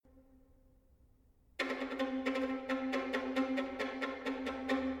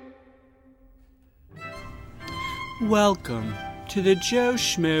Welcome to the Joe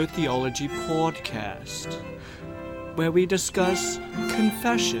Schmo Theology Podcast, where we discuss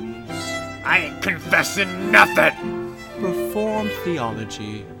confessions, I ain't confessing nothing! Reformed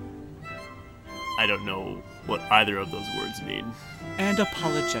theology, I don't know what either of those words mean. and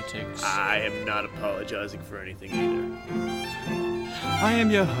apologetics. I am not apologizing for anything either. I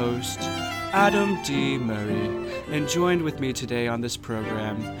am your host, Adam D. Murray, and joined with me today on this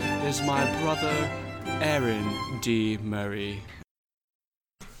program is my brother, Aaron D. Murray.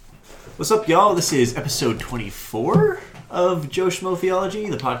 What's up, y'all? This is episode 24 of Joe Schmo Theology,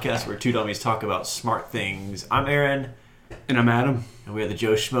 the podcast where two dummies talk about smart things. I'm Aaron. And I'm Adam. And we are the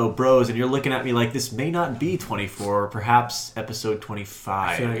Joe Schmo Bros, and you're looking at me like this may not be 24, or perhaps episode 25.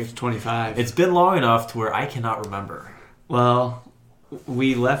 I feel like it's 25. It's been long enough to where I cannot remember. Well,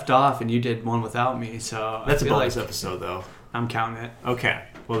 we left off and you did one without me, so That's I a feel bonus like episode, though. I'm counting it. Okay.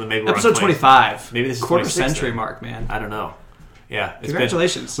 Well, then maybe we're Episode on 25. Maybe this is quarter 26 century then. mark, man. I don't know. Yeah.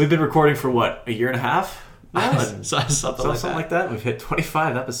 Congratulations. We've been recording for, what, a year and a half? Something like that. We've hit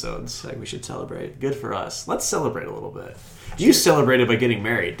 25 episodes. It's like we should celebrate. Good for us. Let's celebrate a little bit. You celebrated by getting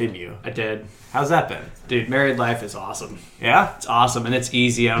married, didn't you? I did. How's that been? Dude, married life is awesome. Yeah? It's awesome, and it's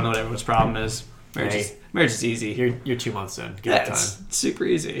easy. I don't know what everyone's problem is. Marriage is easy. You're 2 months in. Give Yeah, it time. it's super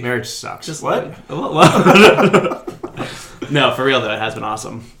easy. Marriage sucks. Just what? No, for real though, it has been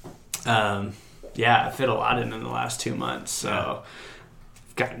awesome. Yeah, I fit a lot in the last 2 months. So,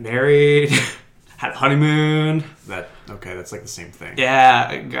 got married, had a honeymoon. That's like the same thing. Yeah,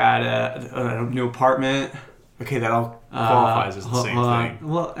 I got a new apartment. Okay, that all qualifies as the same thing.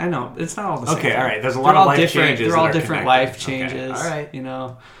 Well, I know it's not all the same. Okay, thing. all right. There's a lot of life changes. They're all that are different connected. life changes. Okay, all right. You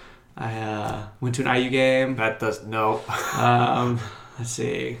know, I went to an IU game. That does no. Let's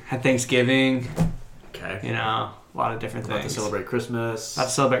see. Had Thanksgiving. Okay. You know, a lot of different About things. to celebrate Christmas. About to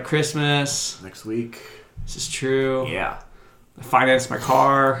celebrate Christmas. Next week. This is true. Yeah. I financed my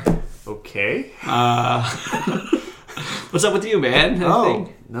car. Okay. What's up with you, man? Oh,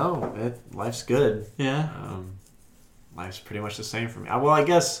 no. Life's good. Yeah. Life's pretty much the same for me. Well, I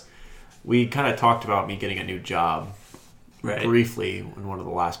guess we kind of talked about me getting a new job briefly in one of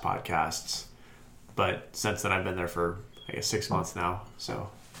the last podcasts. But since then, I've been there for, I guess, 6 months now. So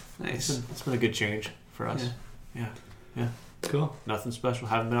Nice. it's been a good change for us. Yeah. Cool. Nothing special.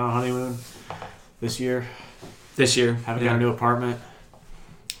 Haven't been on a honeymoon this year. This year. Haven't got a new apartment.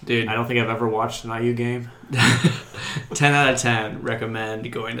 Dude. I don't think I've ever watched an IU game. 10 out of 10 recommend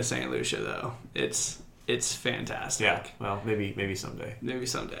going to St. Lucia, though. It's fantastic. Yeah. Well, maybe someday. Maybe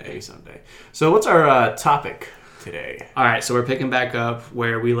someday. So what's our topic today? All right, so we're picking back up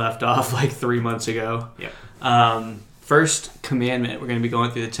where we left off like 3 months ago. Yep. First commandment. We're going to be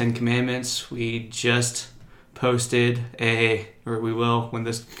going through the 10 commandments. We just posted we will when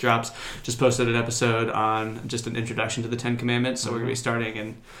this drops, just posted an episode on just an introduction to the 10 commandments. So we're going to be starting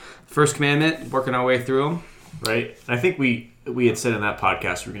in first commandment, working our way through them. Right. And I think we had said in that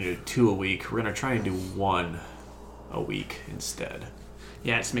podcast we're going to do 2 a week. We're going to try and do 1 a week instead.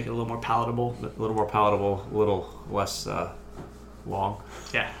 Yeah, just make it a little more palatable. A little more palatable, a little less long.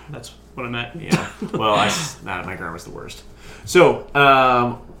 Yeah, that's what I meant. Yeah. Well, my grammar's the worst. So,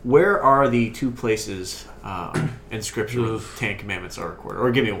 where are the 2 places in Scripture where the 10 Commandments are recorded?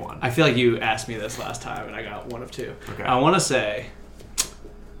 Or give me one. I feel like you asked me this last time, and I got one of 2. Okay. I want to say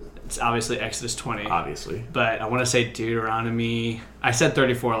it's obviously Exodus 20. Obviously. But I want to say Deuteronomy. I said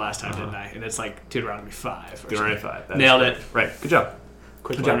 34 last time, didn't I? And it's like Deuteronomy 5. Deuteronomy 5. Nailed it. Right. Good job.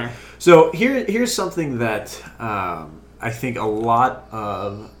 Quick Good learner. job. So here's something that I think a lot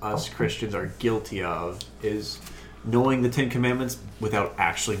of us Christians are guilty of is knowing the 10 Commandments without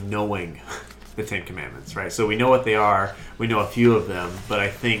actually knowing the 10 Commandments, right? So we know what they are. We know a few of them. But I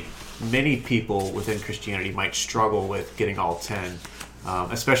think many people within Christianity might struggle with getting all 10,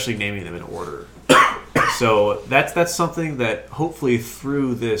 especially naming them in order. So that's something that hopefully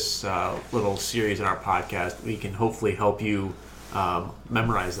through this little series in our podcast, we can hopefully help you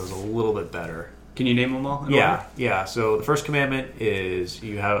memorize those a little bit better. Can you name them all? Yeah. So the first commandment is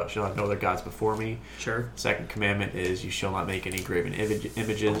you shall have no other gods before me. Sure. Second commandment is you shall not make any graven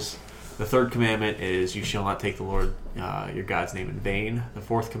images. The third commandment is you shall not take the Lord your God's name in vain. The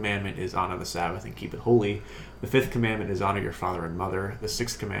fourth commandment is honor the Sabbath and keep it holy. The fifth commandment is honor your father and mother. The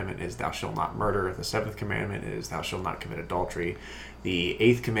sixth commandment is thou shalt not murder. The seventh commandment is thou shalt not commit adultery. The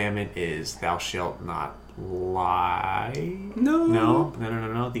eighth commandment is thou shalt not lie. No.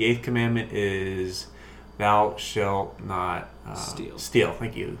 The eighth commandment is thou shalt not steal.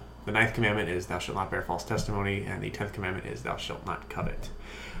 Thank you. The ninth commandment is thou shalt not bear false testimony. And the 10th commandment is thou shalt not covet.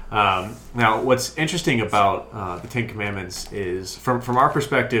 Now, what's interesting about the Ten Commandments is, from our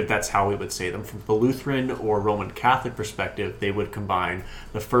perspective, that's how we would say them. From the Lutheran or Roman Catholic perspective, they would combine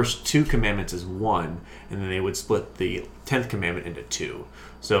the first 2 commandments as one, and then they would split the 10th commandment into 2.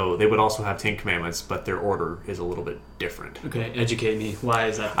 So they would also have 10 commandments, but their order is a little bit different. Okay, educate me. Why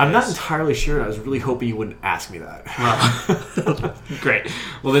is that? I'm not entirely sure. I was really hoping you wouldn't ask me that. Wow. Great.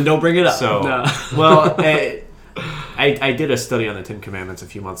 Well, then don't bring it up. So, no. well, I did a study on the Ten Commandments a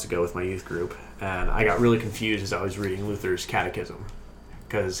few months ago with my youth group, and I got really confused as I was reading Luther's Catechism,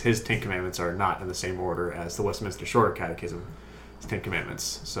 because his 10 Commandments are not in the same order as the Westminster Shorter Catechism, his 10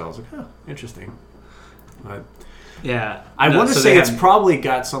 Commandments. So I was like, oh, interesting. But Yeah. I want to say it's have... probably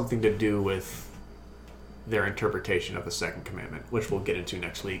got something to do with their interpretation of the second commandment, which we'll get into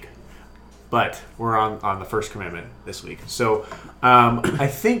next week. But we're on the first commandment this week. So I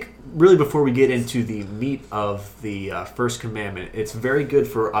think really before we get into the meat of the first commandment, it's very good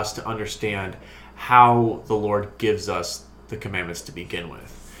for us to understand how the Lord gives us the commandments to begin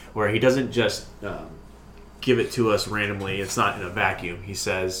with, where he doesn't just give it to us randomly. It's not in a vacuum. He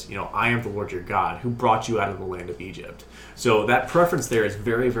says, I am the Lord your God who brought you out of the land of Egypt. So that preference there is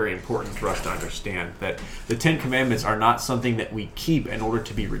very, very important for us to understand, that the Ten Commandments are not something that we keep in order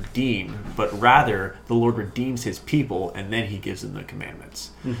to be redeemed, but rather the Lord redeems his people and then he gives them the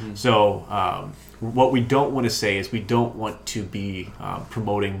commandments. Mm-hmm. So what we don't want to say is we don't want to be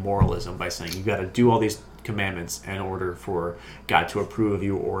promoting moralism by saying you've got to do all these commandments in order for God to approve of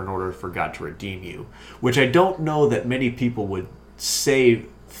you or in order for God to redeem you, which I don't know that many people would say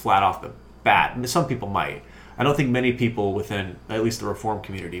flat off the bat. And some people might. I don't think many people within at least the Reformed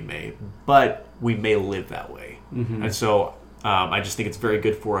community may, but we may live that way. Mm-hmm. And so I just think it's very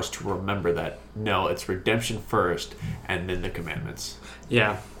good for us to remember that, no, it's redemption first and then the commandments.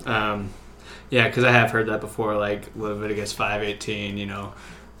 Yeah. Because I have heard that before, like Leviticus 5:18,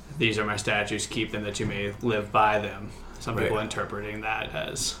 these are my statutes, keep them that you may live by them. Some people interpreting that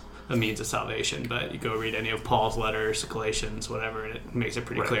as a means of salvation, but you go read any of Paul's letters, Galatians, whatever, and it makes it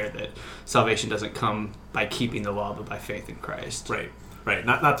pretty clear that salvation doesn't come by keeping the law, but by faith in Christ. Right.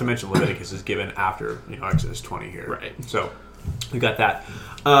 Not to mention Leviticus is given after Exodus 20 here. Right. So we got that.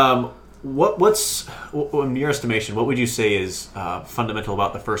 What's in your estimation, what would you say is fundamental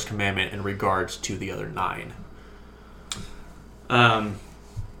about the first commandment in regards to the other 9?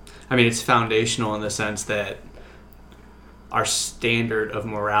 It's foundational in the sense that our standard of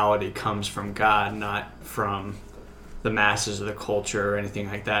morality comes from God, not from the masses of the culture or anything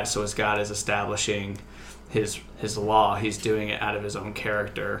like that. So as God is establishing his law, he's doing it out of his own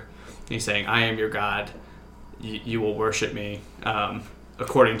character. He's saying, I am your God. You will worship me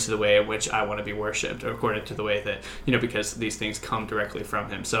according to the way in which I want to be worshipped, or according to the way that, because these things come directly from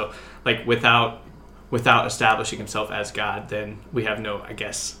him. So like without establishing himself as God, then we have no,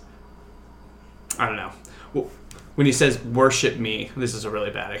 I don't know. When he says, worship me, this is a really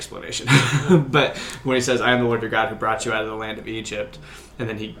bad explanation. But when he says, I am the Lord your God who brought you out of the land of Egypt, and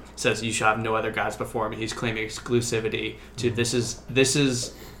then he says, you shall have no other gods before me, he's claiming exclusivity to this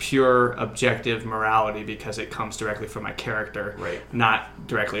is pure objective morality because it comes directly from my character, not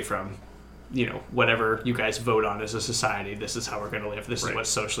directly from, whatever you guys vote on as a society. This is how we're going to live. This is what's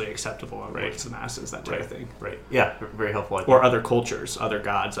socially acceptable and what's the masses, that type of thing. Right. Yeah, very helpful. Or other cultures, other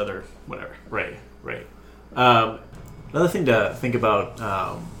gods, other whatever. Right. Another thing to think about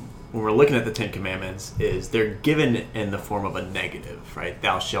when we're looking at the Ten Commandments is they're given in the form of a negative, right?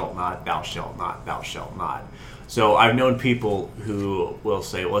 Thou shalt not, thou shalt not, thou shalt not. So I've known people who will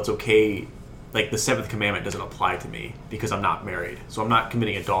say, well, it's okay, like the 7th commandment doesn't apply to me because I'm not married. So I'm not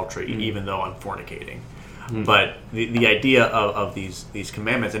committing adultery even though I'm fornicating. Mm-hmm. But the idea of these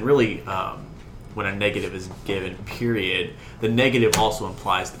commandments, and really when a negative is given, period, the negative also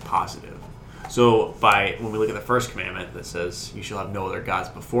implies the positive. So when we look at the first commandment that says, you shall have no other gods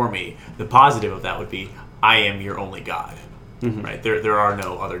before me, the positive of that would be, I am your only God. Mm-hmm. Right? There are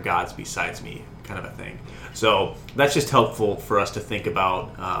no other gods besides me, kind of a thing. So that's just helpful for us to think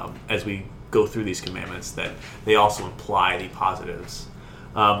about as we go through these commandments, that they also imply the positives.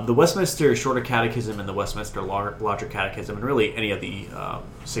 The Westminster Shorter Catechism and the Westminster Larger Catechism, and really any of the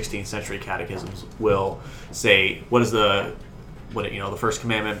 16th century catechisms, will say, what is the first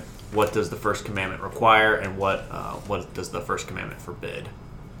commandment? What does the first commandment require, and what does the first commandment forbid?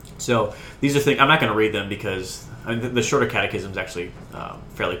 So these are things, I'm not going to read them because the Shorter Catechism is actually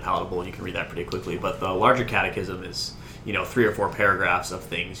fairly palatable and you can read that pretty quickly, but the Larger Catechism is 3 or 4 paragraphs of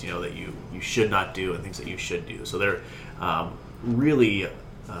things that you should not do and things that you should do. So they're really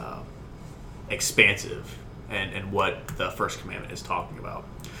expansive and what the first commandment is talking about.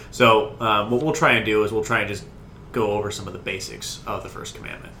 So what we'll try and do is we'll try and just go over some of the basics of the first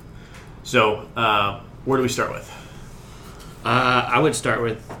commandment. So, where do we start with? I would start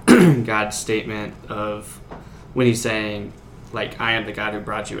with God's statement of when he's saying, like, I am the God who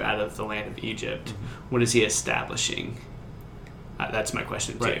brought you out of the land of Egypt. Mm-hmm. What is he establishing? That's my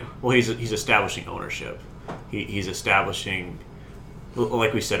question to you. Well, he's establishing ownership. He's establishing,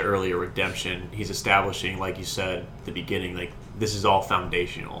 like we said earlier, redemption. He's establishing, like you said at the beginning, like this is all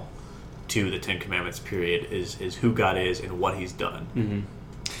foundational to the Ten Commandments. Period is who God is and what He's done. Mm-hmm.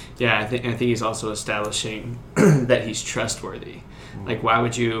 Yeah, I think he's also establishing that he's trustworthy. Mm-hmm. Like, why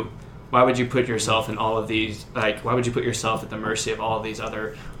would you put yourself in all of these, like, why would you put yourself at the mercy of all of these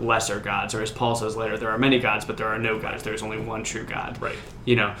other lesser gods? Or as Paul says later, there are many gods, but there are no gods. There's only one true God. Right.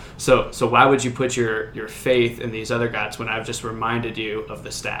 You know, so why would you put your faith in these other gods when I've just reminded you of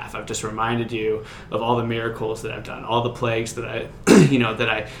the staff? I've just reminded you of all the miracles that I've done, all the plagues that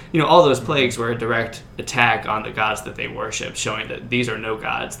all those plagues were a direct attack on the gods that they worship, showing that these are no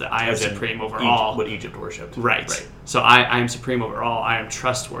gods, that I am supreme over all. What Egypt worshipped. Right. So I am supreme over all. I am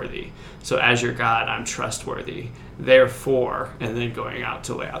trustworthy. So as your God, I'm trustworthy. Therefore, and then going out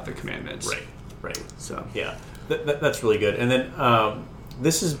to lay out the commandments. Right. So yeah, that's really good. And then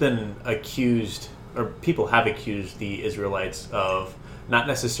this has been accused, or people have accused the Israelites of not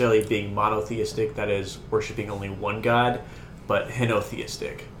necessarily being monotheistic, that is, worshiping only one God, but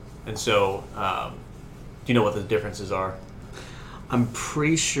henotheistic. And so, do you know what the differences are? I'm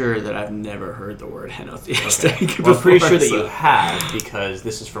pretty sure that I've never heard the word henotheistic. Okay. Well, I'm pretty sure that you have, because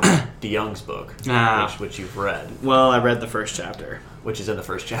this is from DeYoung's book, which you've read. Well, I read the first chapter. Which is in the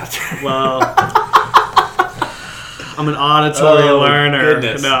first chapter. Well, I'm an auditory learner.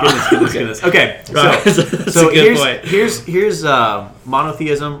 Goodness. Okay, so here's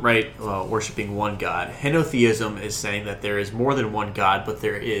monotheism, right? Worshipping one God. Henotheism is saying that there is more than one God, but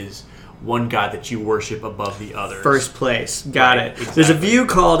there is one God that you worship above the others. First place. Got it. Exactly. There's a view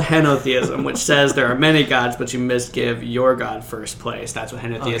called henotheism, which says there are many gods, but you misgive your God first place. That's what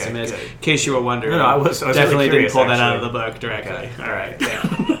henotheism is. Good. In case you were wondering. No, I was definitely really curious, didn't pull that out of the book directly. Okay. All right.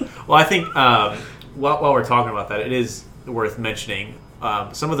 Yeah. Well, I think while we're talking about that, it is worth mentioning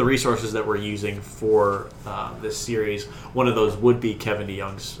some of the resources that we're using for this series. One of those would be Kevin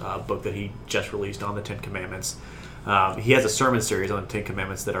DeYoung's book that he just released on the Ten Commandments. He has a sermon series on the Ten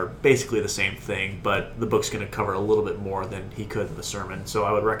Commandments that are basically the same thing, but the book's going to cover a little bit more than he could in the sermon. So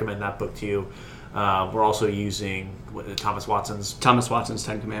I would recommend that book to you. We're also using Thomas Watson's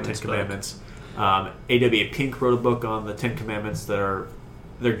Ten Commandments. A.W. Pink wrote a book on the Ten Commandments they're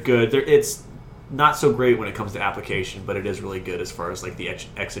good. It's not so great when it comes to application, but it is really good as far as like the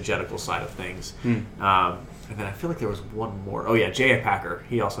exegetical side of things. And then I feel like there was one more. Oh yeah, J.I. Packer.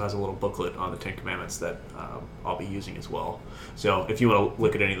 He also has a little booklet on the Ten Commandments that I'll be using as well. So if you want to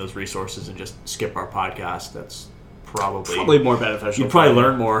look at any of those resources and just skip our podcast, that's probably more beneficial. You'd probably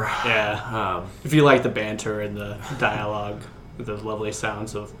learn more. Yeah. If you like the banter and the dialogue, with those lovely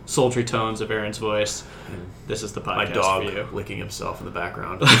sounds of sultry tones of Aaron's voice, this is the podcast my dog for you. Licking himself in the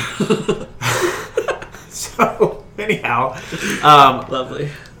background. So anyhow, lovely.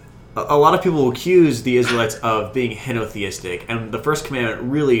 A lot of people accuse the Israelites of being henotheistic, and the first commandment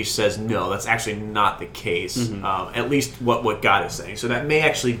really says no, that's actually not the case, at least what God is saying. So that may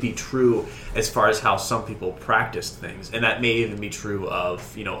actually be true as far as how some people practice things, and that may even be true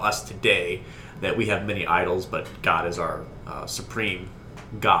of us today, that we have many idols, but God is our supreme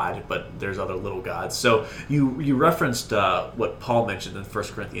God, but there's other little gods. So you referenced what Paul mentioned in 1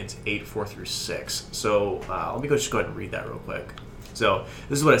 Corinthians 8, 4 through 6. So let me just go ahead and read that real quick. So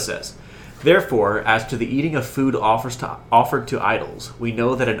this is what it says. Therefore, as to the eating of food offered to idols, we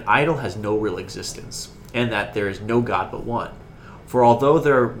know that an idol has no real existence, and that there is no God but one. For although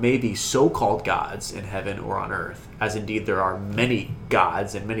there may be so-called gods in heaven or on earth, as indeed there are many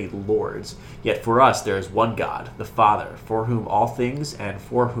gods and many lords, yet for us there is one God, the Father, for whom all things and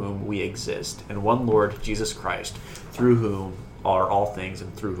for whom we exist, and one Lord, Jesus Christ, through whom are all things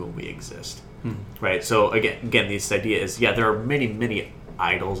and through whom we exist. Right? So again, this idea is, there are many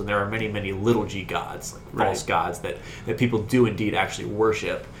idols, and there are many little g gods, like false gods that people do indeed actually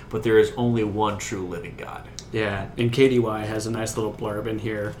worship, but there is only one true living God. Yeah, and KDY has a nice little blurb in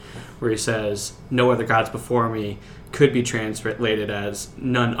here where he says, no other gods before me could be translated as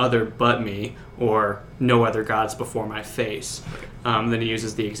none other but me, or no other gods before my face. Then he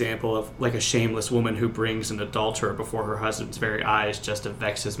uses the example of like a shameless woman who brings an adulterer before her husband's very eyes just to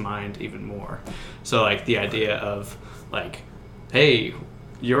vex his mind even more. So like the idea of like, hey,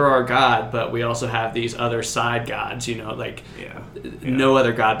 you're our God, but we also have these other side gods, no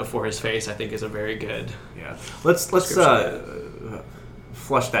other God before his face, I think is a very good Let's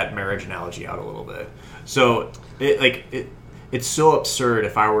flush that marriage analogy out a little bit. So it's so absurd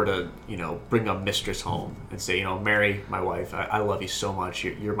if I were to, bring a mistress home and say, Mary, my wife, I love you so much.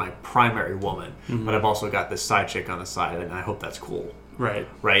 You're my primary woman, but I've also got this side chick on the side, and I hope that's cool. Right.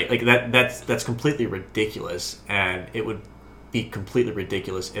 Right. Like that's completely ridiculous, and it would be completely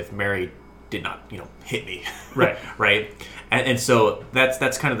ridiculous if Mary did not, hit me. Right. Right. And so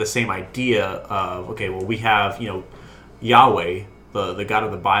that's kind of the same idea of, okay, well, we have, Yahweh, the God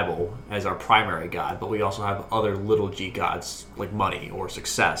of the Bible, as our primary God, but we also have other little g gods like money or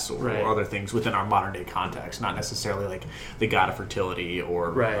success or other things within our modern day context, not necessarily like the God of fertility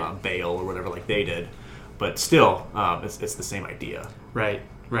or Baal or whatever like they did, but still, it's the same idea. Right.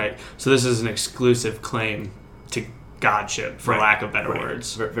 So this is an exclusive claim to godship, for lack of better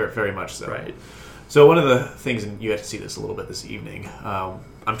words. Very, very much so. Right. So one of the things, and you had to see this a little bit this evening,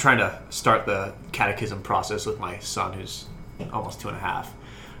 I'm trying to start the catechism process with my son, who's almost 2.5.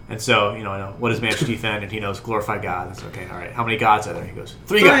 And so, I know, what does man chief defend? And he knows glorify God. That's okay, all right. How many gods are there? He goes,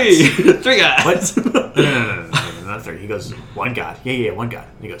 3 gods. 3 gods. What? No, not 3. He goes, 1 God. Yeah, 1 God.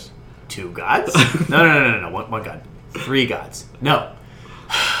 And he goes, 2 gods? No. 1 God. 3 gods. No.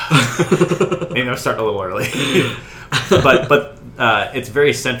 Maybe I'm starting a little early. but it's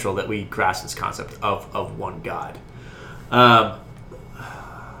very central that we grasp this concept of 1 God. I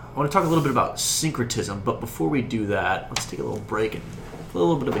want to talk a little bit about syncretism, but before we do that, let's take a little break and play a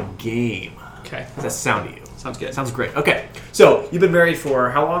little bit of a game. Okay. Does that sound to you? Sounds good. Sounds great. Okay. So, you've been married for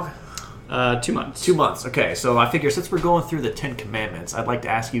how long? 2 months. 2 months. Okay. So, I figure since we're going through the 10 Commandments, I'd like to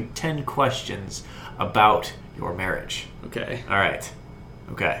ask you 10 questions about your marriage. Okay. All right.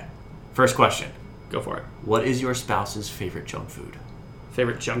 Okay. First question. Go for it. What is your spouse's favorite junk food?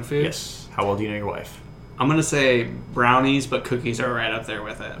 Favorite junk food? Yes. How well do you know your wife? I'm going to say brownies, but cookies are right up there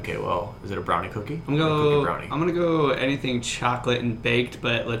with it. Okay, well, is it a brownie cookie? I'm going to go anything chocolate and baked,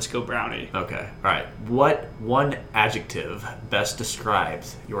 but let's go brownie. Okay. All right. What one adjective best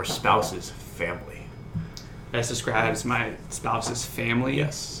describes your spouse's family? Best describes my spouse's family?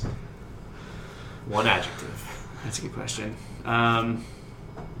 Yes. One adjective. That's a good question. I'm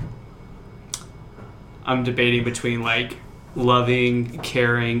debating between like loving,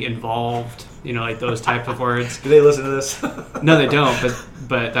 caring, involved, like those type of words. Do they listen to this? No, they don't,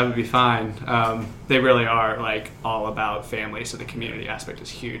 but that would be fine. They really are like all about family, so the community aspect is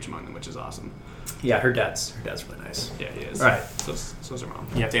huge among them, which is awesome. Yeah, her dad's really nice. Yeah, he is. All right. So is her mom.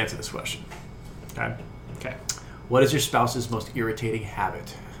 You have to answer this question. Okay. What is your spouse's most irritating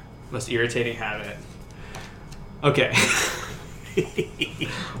habit? Most irritating habit. Okay.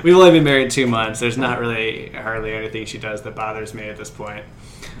 We've only been married 2 months. There's not really hardly anything she does that bothers me at this point.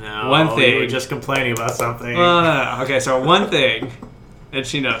 No, one thing. You were just complaining about something. No. Okay, so one thing, and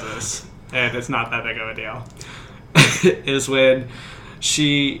she knows this, and it's not that big of a deal, is when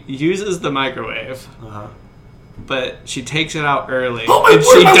she uses the microwave, but she takes it out early, and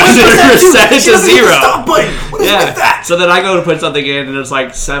she doesn't set it to 0. What is with that? So then I go to put something in, and it's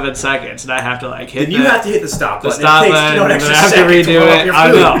like 7 seconds, and I have to like hit. Then you have to hit the stop button. And then I have to redo it.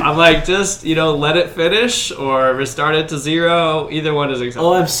 I know. I'm like, just let it finish or restart it to 0. Either one is acceptable.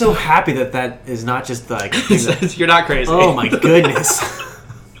 Oh, I'm so happy that is not just like you're not crazy. Oh my goodness.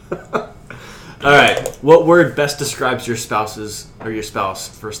 All right. What word best describes your spouse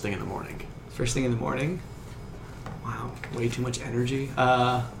first thing in the morning? First thing in the morning? Wow, way too much energy.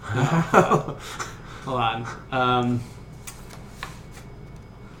 No. Hold on.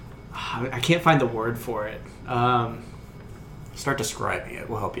 I can't find the word for it. Start describing it.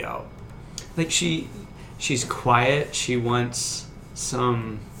 We'll help you out. Like she's quiet. She wants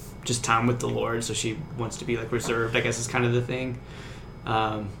some just time with the Lord, so she wants to be like reserved, I guess is kind of the thing.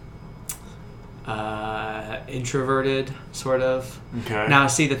 Introverted, sort of. Okay. Now,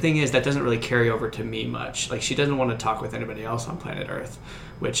 see, the thing is that doesn't really carry over to me much. Like, she doesn't want to talk with anybody else on planet Earth,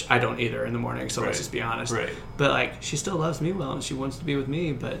 which I don't either in the morning, so let's just be honest. Right. But, like, she still loves me well, and she wants to be with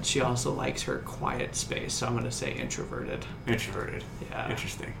me, but she also likes her quiet space, so I'm going to say introverted. Introverted. Yeah.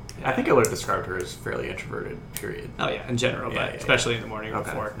 Interesting. Yeah. I think I would have described her as fairly introverted, period. Oh, yeah, in general, but especially in the morning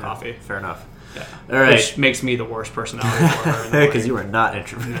before coffee. Fair enough. Yeah. All right. Which makes me the worst personality for her. Because you are not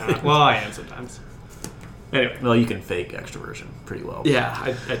introverted. Yeah. Well, I am sometimes. Anyway. Well, you can fake extroversion pretty well.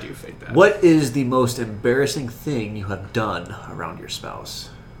 Yeah, I do fake that. What is the most embarrassing thing you have done around your spouse?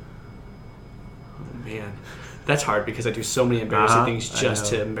 Oh, man. That's hard because I do so many embarrassing things just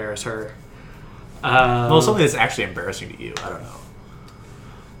to embarrass her. Well, something that's actually embarrassing to you. I don't know.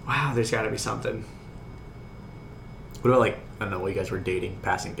 Wow, there's got to be something. What about, like, I don't know, while you guys were dating,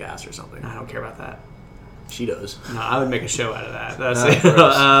 passing gas or something? I don't care about that. She does. No, I would make a show out of that. That's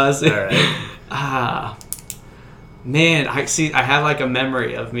All right. Man, I have like a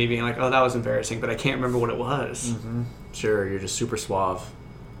memory of me being like, oh, that was embarrassing, but I can't remember what it was. Mm-hmm. Sure, you're just super suave.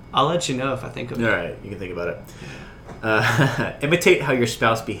 I'll let you know if I think of it. All right, you can think about it. Imitate how your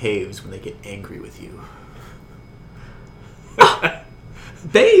spouse behaves when they get angry with you.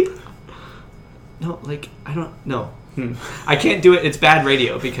 Babe! No, like, I don't know. I can't do it. It's bad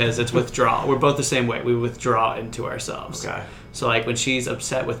radio because it's withdrawal. We're both the same way. We withdraw into ourselves. Okay. So, like, when she's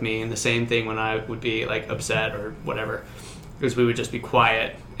upset with me, and the same thing when I would be, like, upset or whatever, because we would just be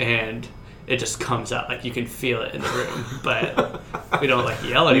quiet, and it just comes out. Like, you can feel it in the room, but we don't, like,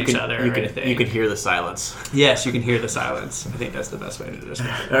 yell at each other or anything. You can hear the silence. Yes, you can hear the silence. I think that's the best way to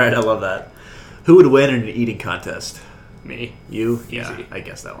describe it. All right, I love that. Who would win in an eating contest? Me. You? Easy. Yeah, I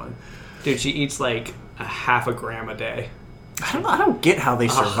guess that one. Dude, she eats, like, a half a gram a day. I don't get how they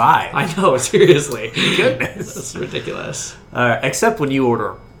survive. I know, seriously. Goodness. That's ridiculous. Except when you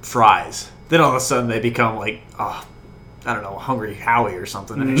order fries. Then all of a sudden they become like, I don't know, Hungry Howie or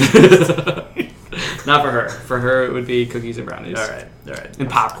something. Not for her. For her, it would be cookies and brownies. All right. And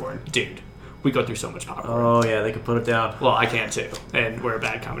popcorn. Dude, we go through so much popcorn. Oh, yeah, they can put it down. Well, I can too. And we're a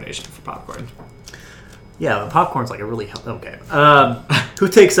bad combination for popcorn. Yeah, the popcorn's like a really... Okay. Who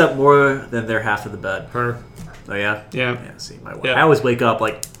takes up more than their half of the bed? Her. Oh, yeah? Yeah. Yeah, see, my wife. Yeah. I always wake up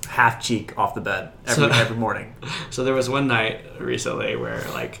like half cheek off the bed every morning. So there was one night recently where,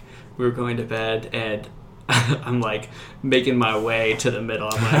 like, we were going to bed and I'm, like, making my way to the middle.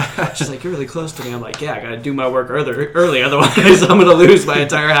 I'm like, she's like, you're really close to me. I'm like, yeah, I got to do my work early. Otherwise, I'm going to lose my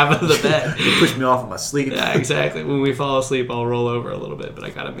entire half of the bed. You push me off in my sleep. Yeah, exactly. When we fall asleep, I'll roll over a little bit, but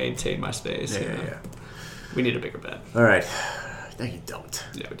I got to maintain my space. Yeah. We need a bigger bed. All right. No, you don't.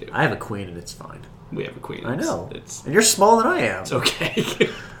 Yeah, we do. I have a queen and it's fine. We have a queen. I know. It's And you're smaller than I am. It's okay.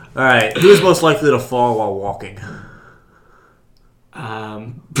 All right. Who is most likely to fall while walking?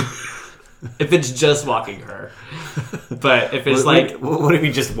 If it's just walking, her. But if it's what do you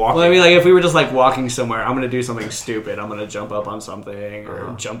mean just walking? Well, I mean, like, if we were just, like, walking somewhere, I'm going to do something stupid. I'm going to jump up on something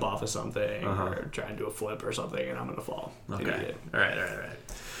or jump off of something or try and do a flip or something, and I'm going to fall. Okay. All right.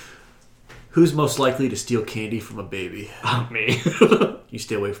 Who's most likely to steal candy from a baby? Me. You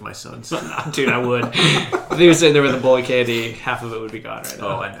stay away from my sons. Dude, I would. If he was sitting there with a bowl of candy, half of it would be gone right now.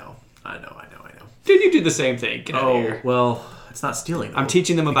 Oh, I know. Dude, you do the same thing. Get out of here. Well, it's not stealing. I'm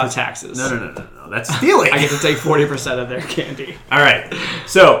teaching them about taxes. No. That's stealing. I get to take 40% of their candy. All right.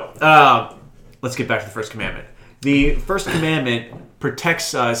 So, let's get back to the first commandment. The first commandment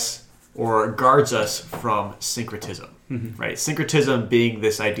protects us or guards us from syncretism, right? Syncretism being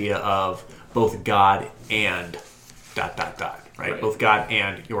this idea of both God and ... right? Both God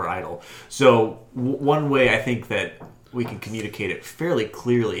and your idol. So, one way I think that we can communicate it fairly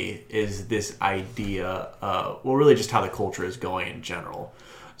clearly is this idea of, well, really just how the culture is going in general.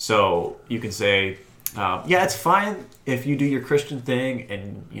 So you can say, yeah, it's fine if you do your Christian thing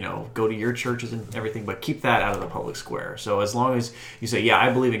and, go to your churches and everything, but keep that out of the public square. So as long as you say, yeah,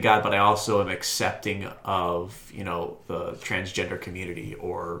 I believe in God, but I also am accepting of, the transgender community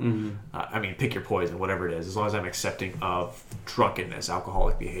or, pick your poison, whatever it is, as long as I'm accepting of drunkenness,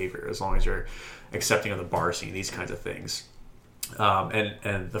 alcoholic behavior, as long as you're accepting of the bar scene, these kinds of things.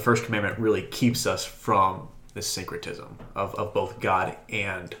 And the first commandment really keeps us from this syncretism of both God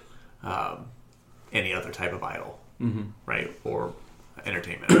and any other type of idol, right? Or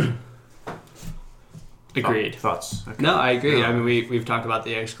entertainment. Agreed. Thoughts? Okay. No, I agree. I mean, we've talked about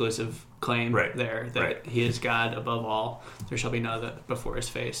the exclusive claim there that he is God above all. There shall be none other before his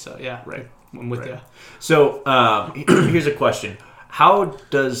face. So, yeah, I'm with you. So, here's a question. How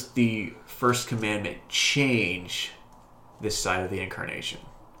does the first commandment change this side of the incarnation,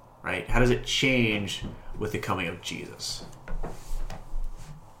 right? How does it change with the coming of Jesus?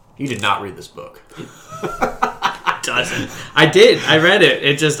 You did not read this book. It doesn't. I did. I read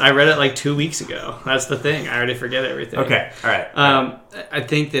it. I read it like 2 weeks ago. That's the thing. I already forget everything. Okay. All right. I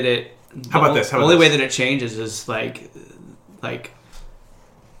think that it... How about this? The only way that it changes is like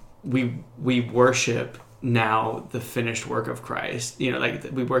we worship now the finished work of Christ.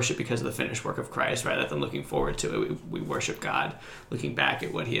 We worship because of the finished work of Christ rather than looking forward to it. We worship God looking back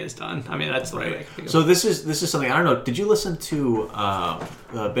at what he has done. I mean, that's the way I can think of it. So this is something, I don't know, did you listen to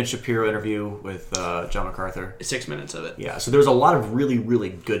the Ben Shapiro interview with John MacArthur? 6 minutes of it. Yeah, so there was a lot of really, really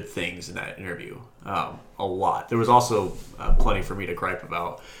good things in that interview. A lot. There was also plenty for me to gripe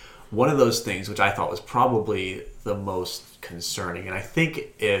about. One of those things, which I thought was probably the most concerning, and I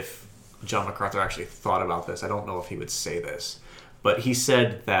think if John MacArthur actually thought about this, I don't know if he would say this, but he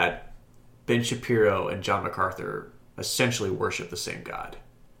said that Ben Shapiro and John MacArthur essentially worship the same God.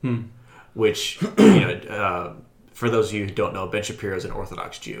 Which, for those of you who don't know, Ben Shapiro is an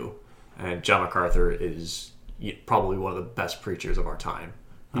Orthodox Jew, and John MacArthur is probably one of the best preachers of our time.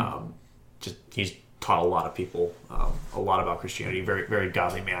 He's taught a lot of people a lot about Christianity. Very, very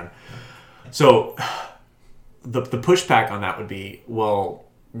godly man. So the pushback on that would be, well,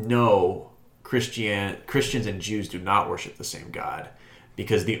 no, Christians and Jews do not worship the same God,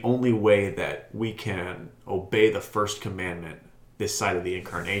 because the only way that we can obey the first commandment this side of the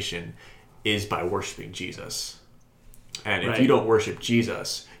incarnation is by worshiping Jesus. And if you don't worship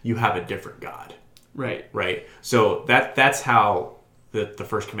Jesus, you have a different God. Right. So that's how the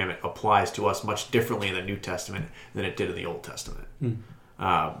first commandment applies to us much differently in the New Testament than it did in the Old Testament.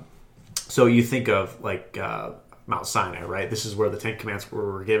 So you think of like Mount Sinai, right? This is where the Ten Commandments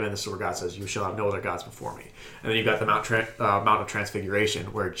were given. This is where God says, "You shall have no other gods before me." And then you've got the Mount of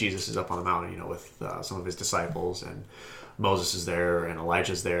Transfiguration, where Jesus is up on the mountain, with some of his disciples, and Moses is there, and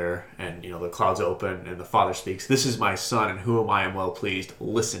Elijah's there, and the clouds open, and the Father speaks. "This is my Son, in whom I am well pleased.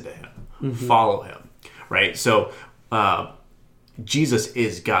 Listen to him, follow him." Right. So Jesus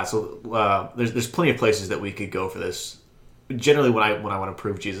is God. So there's plenty of places that we could go for this. Generally, when I want to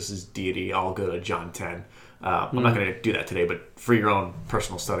prove Jesus' deity, I'll go to John 10. I'm not going to do that today, but for your own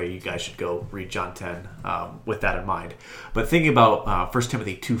personal study, you guys should go read John 10 with that in mind. But thinking about 1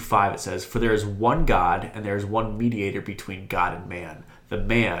 Timothy 2:5, it says, "For there is one God, and there is one mediator between God and man, the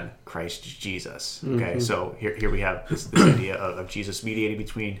man, Christ Jesus." Okay, so here we have this idea of Jesus mediating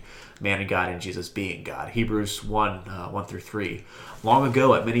between man and God, and Jesus being God. Hebrews 1:1-3. "Long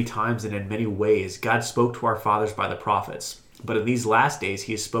ago, at many times and in many ways, God spoke to our fathers by the prophets. But in these last days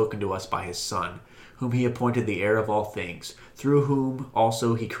he has spoken to us by his Son, whom he appointed the heir of all things, through whom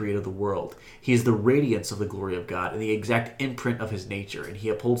also he created the world. He is the radiance of the glory of God and the exact imprint of his nature, and he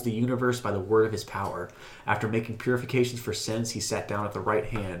upholds the universe by the word of his power. After making purifications for sins, he sat down at the right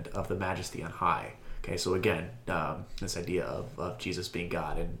hand of the Majesty on high." Okay, so again, this idea of Jesus being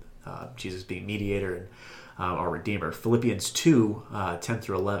God and Jesus being mediator and our Redeemer. Philippians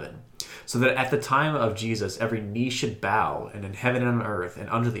 2:10-11. "So that at the time of Jesus, every knee should bow, and in heaven and on earth and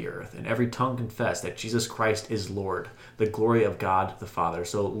under the earth, and every tongue confess that Jesus Christ is Lord, the glory of God the Father."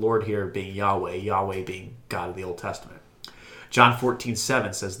 So Lord here being Yahweh, Yahweh being God of the Old Testament. John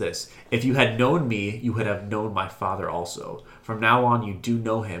 14:7 says this, "If you had known me, you would have known my Father also. From now on, you do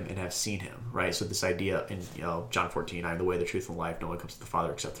know him and have seen him." Right? So this idea in John 14, "I am the way, the truth, and the life. No one comes to the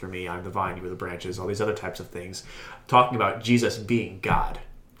Father except through me. I am the vine, you are the branches." All these other types of things. Talking about Jesus being God.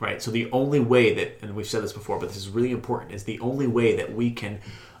 Right? So the only way that, and we've said this before, but this is really important, is the only way that we can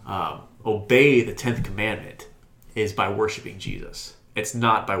obey the 10th commandment is by worshiping Jesus. It's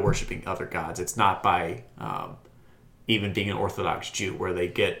not by worshiping other gods. It's not by even being an Orthodox Jew, where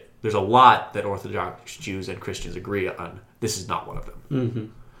there's a lot that Orthodox Jews and Christians agree on. This is not one of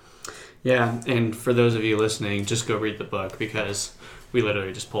them. Yeah, and for those of you listening, just go read the book, because we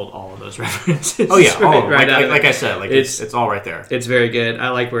literally just pulled all of those references. Oh yeah, all of them. Right like I said, it's all right there. It's very good. I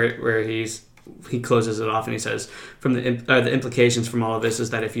like where he closes it off and he says, "From the implications from all of this is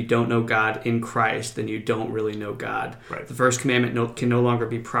that if you don't know God in Christ, then you don't really know God. Right. The first commandment can no longer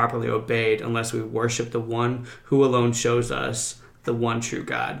be properly obeyed unless we worship the one who alone shows us the one true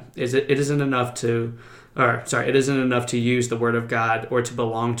God. It isn't enough to use the word of God or to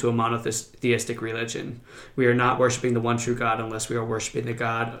belong to a monotheistic religion. We are not worshiping the one true God unless we are worshiping the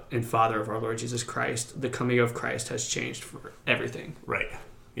God and Father of our Lord Jesus Christ. The coming of Christ has changed for everything." Right.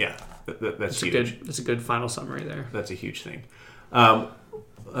 Yeah. That's huge. That's a good final summary there. That's a huge thing.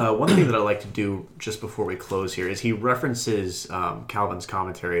 One thing that I like to do just before we close here is he references Calvin's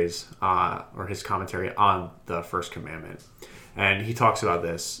commentaries or his commentary on the first commandment. And he talks about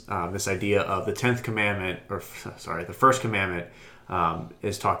this idea of the 10th commandment, the first commandment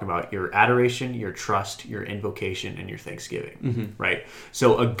is talking about your adoration, your trust, your invocation, and your thanksgiving, right?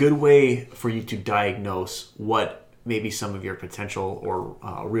 So a good way for you to diagnose what maybe some of your potential or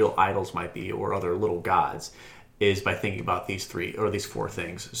real idols might be, or other little gods, is by thinking about these four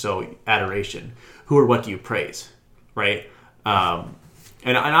things. So adoration, who or what do you praise, right?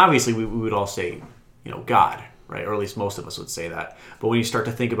 And obviously we would all say, God, right? Or at least most of us would say that. But when you start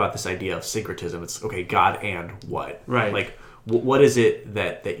to think about this idea of syncretism, it's, okay, God and what? Right. Like, what is it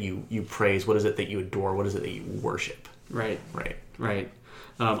that you praise? What is it that you adore? What is it that you worship? Right. Right. Right.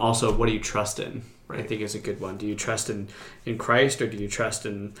 Also, what do you trust in? Right. I think is a good one. Do you trust in Christ, or do you trust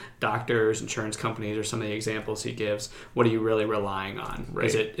in doctors, insurance companies, or some of the examples he gives? What are you really relying on?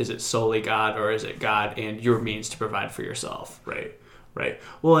 Right. Is it solely God, or is it God and your means to provide for yourself? Right. Right.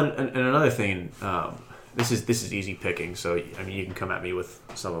 Well, and another thing, this is easy picking. So I mean, you can come at me with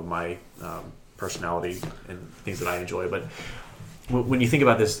some of my personality and things that I enjoy, but when you think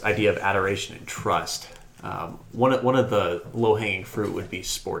about this idea of adoration and trust, one of the low hanging fruit would be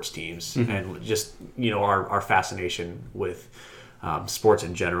sports teams, and just our fascination with sports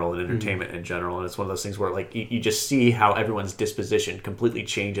in general and entertainment in general. And it's one of those things where like you just see how everyone's disposition completely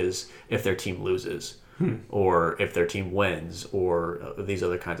changes if their team loses. Or if their team wins, or these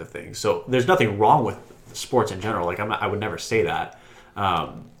other kinds of things. So there's nothing wrong with sports in general. Like I would never say that.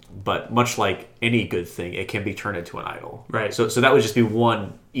 But much like any good thing, it can be turned into an idol. Right. So that would just be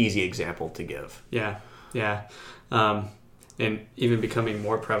one easy example to give. Yeah. And even becoming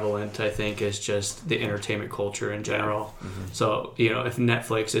more prevalent, I think, is just the entertainment culture in general. So, if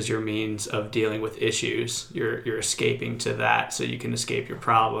Netflix is your means of dealing with issues, you're escaping to that so you can escape your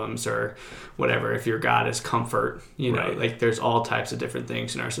problems or whatever. If your God is comfort, like there's all types of different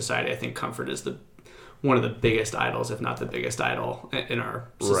things in our society. I think comfort is one of the biggest idols, if not the biggest idol in our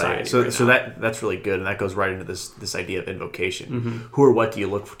society. Right. So that's really good, and that goes right into this idea of invocation. Who or what do you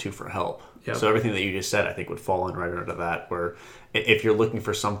look to for help? Yep. So everything that you just said, I think, would fall in right under that, where if you're looking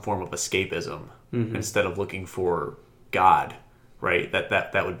for some form of escapism instead of looking for God, right,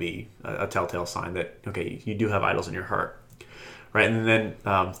 that would be a telltale sign that, okay, you do have idols in your heart, right? And then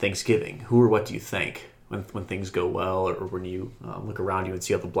Thanksgiving. Who or what do you thank when things go well, or when you look around you and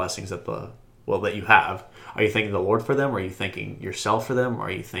see all the blessings that you have? Are you thanking the Lord for them? Or are you thanking yourself for them? Or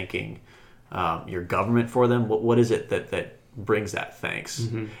are you thanking your government for them? What is it that brings that thanks?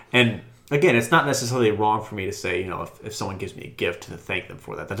 And again, it's not necessarily wrong for me to say, if someone gives me a gift, to thank them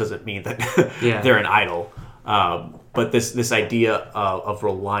for that. That doesn't mean that they're an idol. But this idea of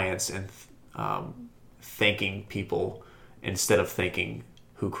reliance and thanking people instead of thanking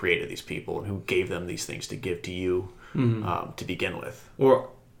who created these people and who gave them these things to give to you to begin with. Or,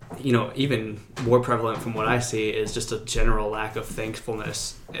 even more prevalent from what I see is just a general lack of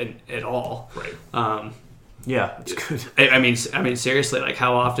thankfulness at all. Right. Yeah, it's good. I mean, seriously, like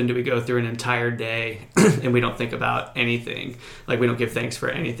how often do we go through an entire day and we don't think about anything? Like we don't give thanks for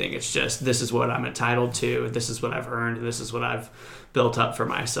anything. It's just, this is what I'm entitled to. This is what I've earned. And this is what I've built up for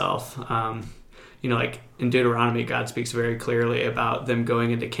myself. Like in Deuteronomy, God speaks very clearly about them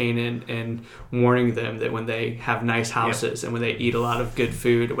going into Canaan and warning them that when they have nice houses and when they eat a lot of good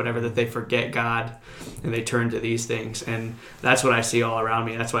food or whatever, that they forget God and they turn to these things. And that's what I see all around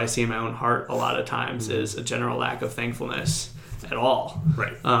me. That's what I see in my own heart a lot of times is a general lack of thankfulness at all.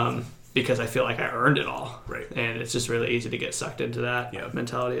 Right. Because I feel like I earned it all. Right. And it's just really easy to get sucked into that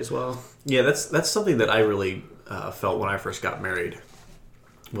mentality as well. Yeah, that's something that I really felt when I first got married.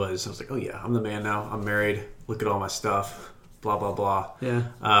 I was like, oh yeah, I'm the man now. I'm married. Look at all my stuff. Blah, blah, blah.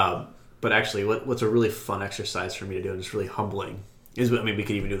 Yeah. But actually, what's a really fun exercise for me to do, and it's really humbling, we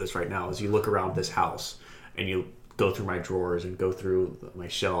could even do this right now, is you look around this house and you go through my drawers and go through my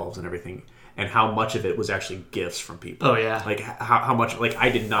shelves and everything, and how much of it was actually gifts from people. Oh, yeah. Like, how much, like, I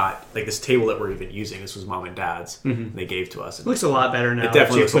did not, like, this table that we're even using, this was Mom and Dad's, and they gave to us. It looks a lot better now. It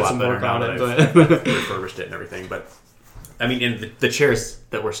definitely looks a lot better now that I've refurbished it and everything, but... I mean, in the chairs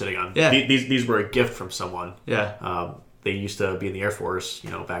that we're sitting on, these were a gift from someone. Yeah. They used to be in the Air Force,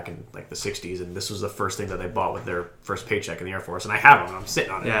 back in like the 60s, and this was the first thing that they bought with their first paycheck in the Air Force, and I have them. I'm sitting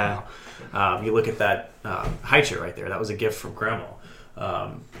on it now. You look at that high chair right there. That was a gift from Grandma.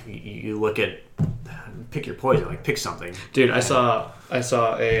 You look at, pick your poison, like pick something. Dude, I saw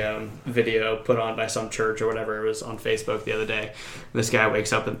a video put on by some church or whatever. It was on Facebook the other day. This guy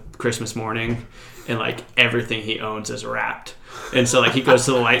wakes up on Christmas morning and like everything he owns is wrapped. And so like he goes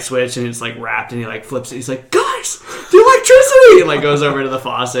to the light switch and it's like wrapped and he like flips it. He's like, guys, the electricity! And like goes over to the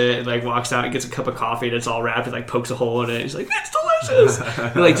faucet and like walks out and gets a cup of coffee and it's all wrapped and like pokes a hole in it. He's like, it's delicious!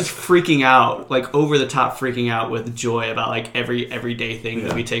 And like just freaking out, like over the top freaking out with joy about like every everyday thing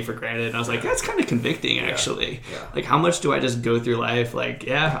that we take for granted. And I was like, that's kind of convicting actually. Yeah. Like how much do I just go through life like,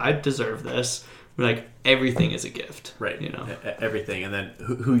 yeah, I deserve this. But like everything is a gift. Right. Everything. And then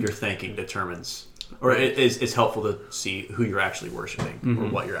who you're thanking determines... Or it is helpful to see who you're actually worshiping or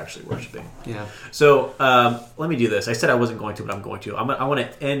what you're actually worshiping. Yeah. So let me do this. I said I wasn't going to, but I'm going to. I want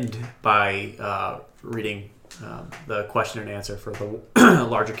to end by reading the question and answer for the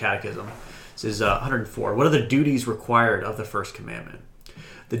larger catechism. This is 104. What are the duties required of the first commandment?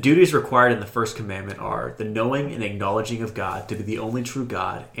 The duties required in the first commandment are the knowing and acknowledging of God to be the only true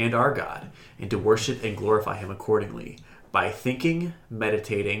God and our God, and to worship and glorify Him accordingly. By thinking,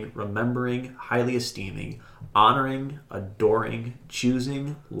 meditating, remembering, highly esteeming, honoring, adoring,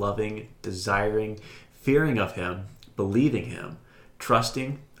 choosing, loving, desiring, fearing of Him, believing Him,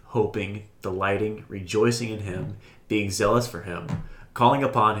 trusting, hoping, delighting, rejoicing in Him, being zealous for Him, calling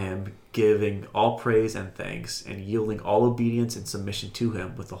upon Him, giving all praise and thanks, and yielding all obedience and submission to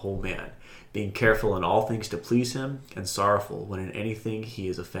him with the whole man, being careful in all things to please him, and sorrowful when in anything he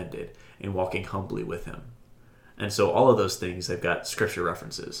is offended, and walking humbly with him. And so all of those things, they've got scripture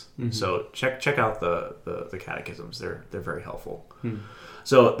references. So check out the catechisms. They're very helpful.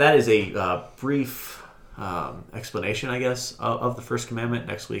 So that is a brief explanation, I guess, of the first commandment.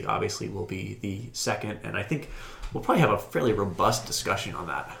 Next week, obviously, will be the second, and I think we'll probably have a fairly robust discussion on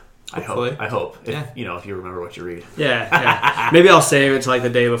that. Hopefully. I hope. If, Yeah. if you remember what you read. Yeah. Maybe I'll save it to like the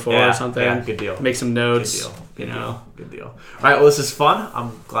day before or something. Yeah, good deal. Make some notes. Good deal. Good deal. All right, well, this is fun.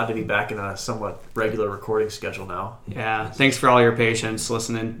 I'm glad to be back in a somewhat regular recording schedule now. Yeah. Thanks for all your patience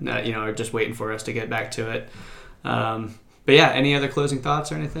listening, or just waiting for us to get back to it. But yeah, any other closing thoughts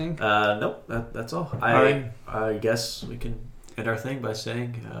or anything? Nope, that's all. I guess we can end our thing by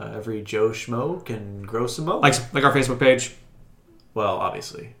saying every Joe Schmo can grow some mo. Like our Facebook page. Well,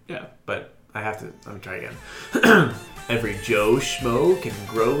 obviously. Yeah. But I have to... Let me try again. Every Joe Schmo can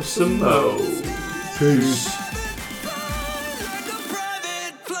grow some mo. Peace.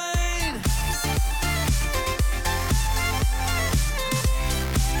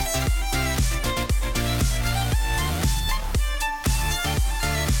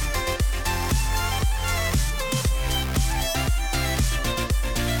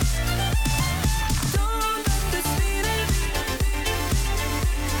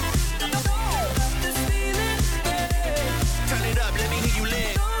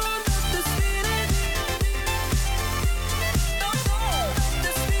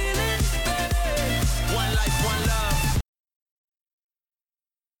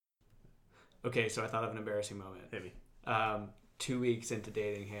 Okay, so I thought of an embarrassing moment. Maybe. 2 weeks into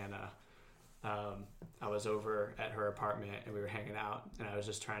dating Hannah, I was over at her apartment and we were hanging out, and I was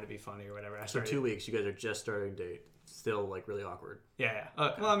just trying to be funny or whatever. So 2 weeks, you guys are just starting to date. Still, like, really awkward. Yeah.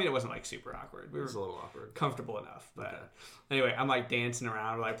 Well, I mean, it wasn't like super awkward. We were It was a little awkward. comfortable enough, but anyway, I'm like dancing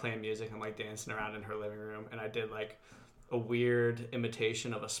around, we're like playing music. I'm like dancing around in her living room, and I did like a weird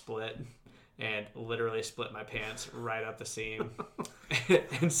imitation of a split, and literally split my pants right up the seam.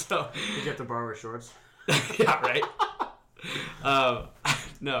 And so, Did you have to borrow her shorts? yeah, right.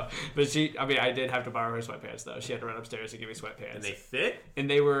 No, but I did have to borrow her sweatpants though. She had to run upstairs to give me sweatpants, And they fit? and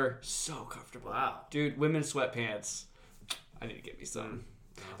they were so comfortable. Wow. Dude, women's sweatpants. I need to get me some.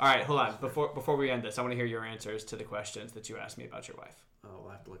 All right, hold on. Before we end this, I want to hear your answers to the questions that you asked me about your wife. Oh,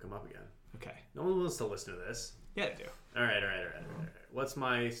 we'll have to look them up again. Okay. No one wants to listen to this. Yeah, I do. All right. What's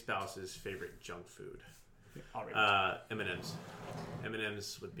my spouse's favorite junk food? I'll read it. M&M's.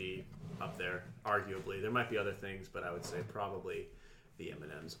 M&M's would be up there, arguably. There might be other things, but I would say probably the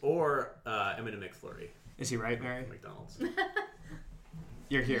M&M's. Or M&M McFlurry. Is he right, Mary? McDonald's.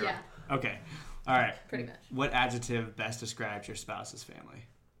 You're here. Yeah. Okay. All right. Pretty much. What adjective best describes your spouse's family?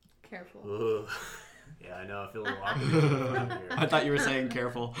 Careful. Ugh. Yeah, I know. I feel a little awkward. I thought you were saying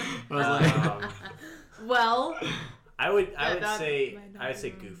careful. I was like, Well, I would that say might not I'd say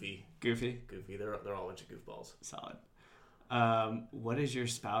be- goofy. goofy. Goofy. They're all a bunch of goofballs. Solid. What is your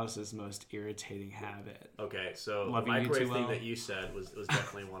spouse's most irritating habit? Okay, so Loving the you too microwave thing well. that you said was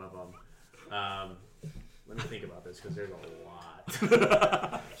definitely one of them. Let me think about this because there's a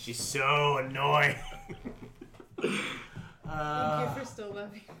lot. She's so annoying. thank you for still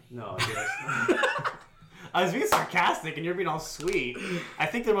loving me. No, I was being sarcastic and you're being all sweet. I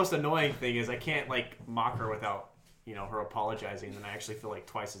think the most annoying thing is I can't like mock her without her apologizing, and then I actually feel like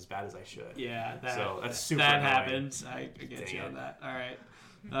twice as bad as I should. Yeah, So that's super that annoying. happens. I get Dang you it. on that. All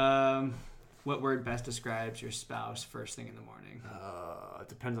right. What word best describes your spouse first thing in the morning? It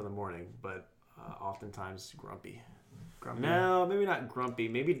depends on the morning, but oftentimes grumpy. Grumpy. No, maybe not grumpy.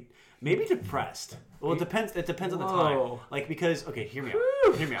 Maybe depressed. Well, it depends. It depends on the Whoa. time. Like because hear me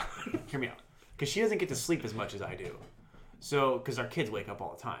out. Hear me out. Because she doesn't get to sleep as much as I do. So because our kids wake up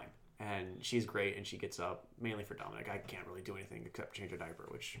all the time, and she's great, and she gets up mainly for Dominic. I can't really do anything except change her diaper,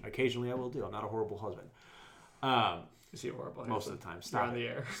 which occasionally I will do. I'm not a horrible husband. Is he horrible? Most of the time. You're Stop on it. the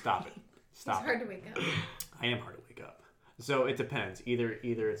air. Stop it. Stop It's it. hard to wake up. I am hard to wake up. So it depends. Either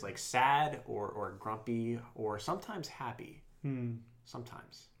it's like sad or grumpy or sometimes happy.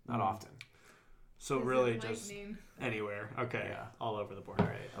 Sometimes. Not often. So Is really it just lightning? anywhere. Okay. Yeah. All over the board. All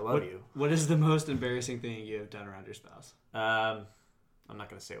right. I love you. What is the most embarrassing thing you have done around your spouse? I'm not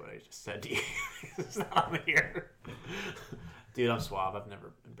going to say what I just said to you. It's not on here. Dude, I'm suave. I've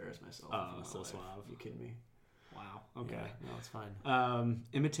never embarrassed myself. Oh, in my so life. suave. You kidding me? Wow. Okay. Yeah, no, it's fine.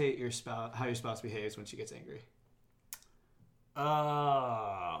 Imitate your spouse. How your spouse behaves when she gets angry.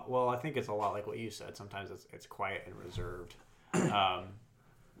 Well, I think it's a lot like what you said. Sometimes it's quiet and reserved.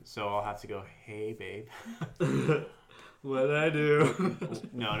 So I'll have to go, hey, babe. What'd I do?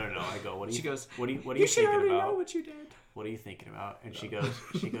 No. I go, what are you? She goes, what are you You should thinking already about? know what you did. What are you thinking about? And she goes,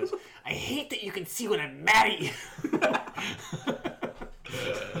 I hate that you can see when I'm mad at you.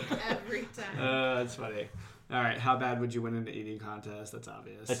 Every time. That's funny. All right, how bad would you win in an eating contest? That's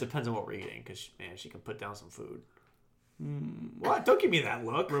obvious. It depends on what we're eating, because, man, she can put down some food. What? Don't give me that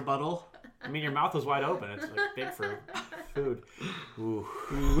look. Rebuttal? I mean, your mouth was wide open. It's like big for food. Ooh.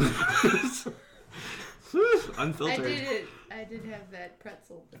 Unfiltered. I did have that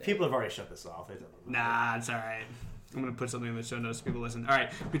pretzel today. People have already shut this off. They don't know. Nah, it's all right. I'm going to put something in the show notes so people listen. All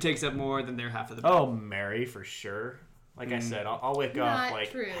right, who takes up more than their half of the Oh, Mary, for sure. Like I said, I'll wake Not up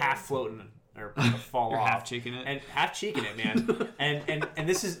like true. half floating or fall Or off. half cheeking it. And half cheeking it, man. and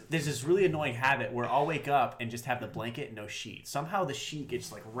there's this really annoying habit where I'll wake up and just have the blanket and no sheet. Somehow the sheet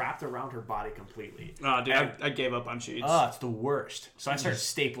gets like wrapped around her body completely. Oh, dude, And- I gave up on sheets. Oh, it's the worst. So I started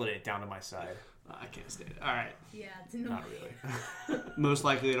stapling it down to my side. I can't stand it. All right. Yeah, it's Not annoying. really. Most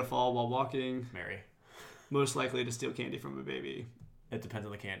likely to fall while walking. Mary. Most likely to steal candy from a baby. It depends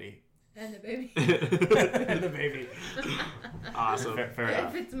on the candy. And the baby. And the baby. Awesome. Fair If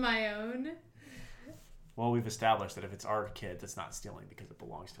enough. it's my own. Well, we've established that if it's our kid, that's not stealing because it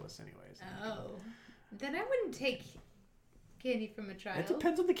belongs to us anyways. Oh. Then I wouldn't take candy from a child. It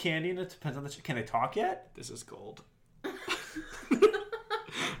depends on the candy and it depends on the... Can they talk yet? This is gold.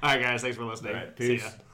 All right, guys. Thanks for listening. All right, See peace. ya.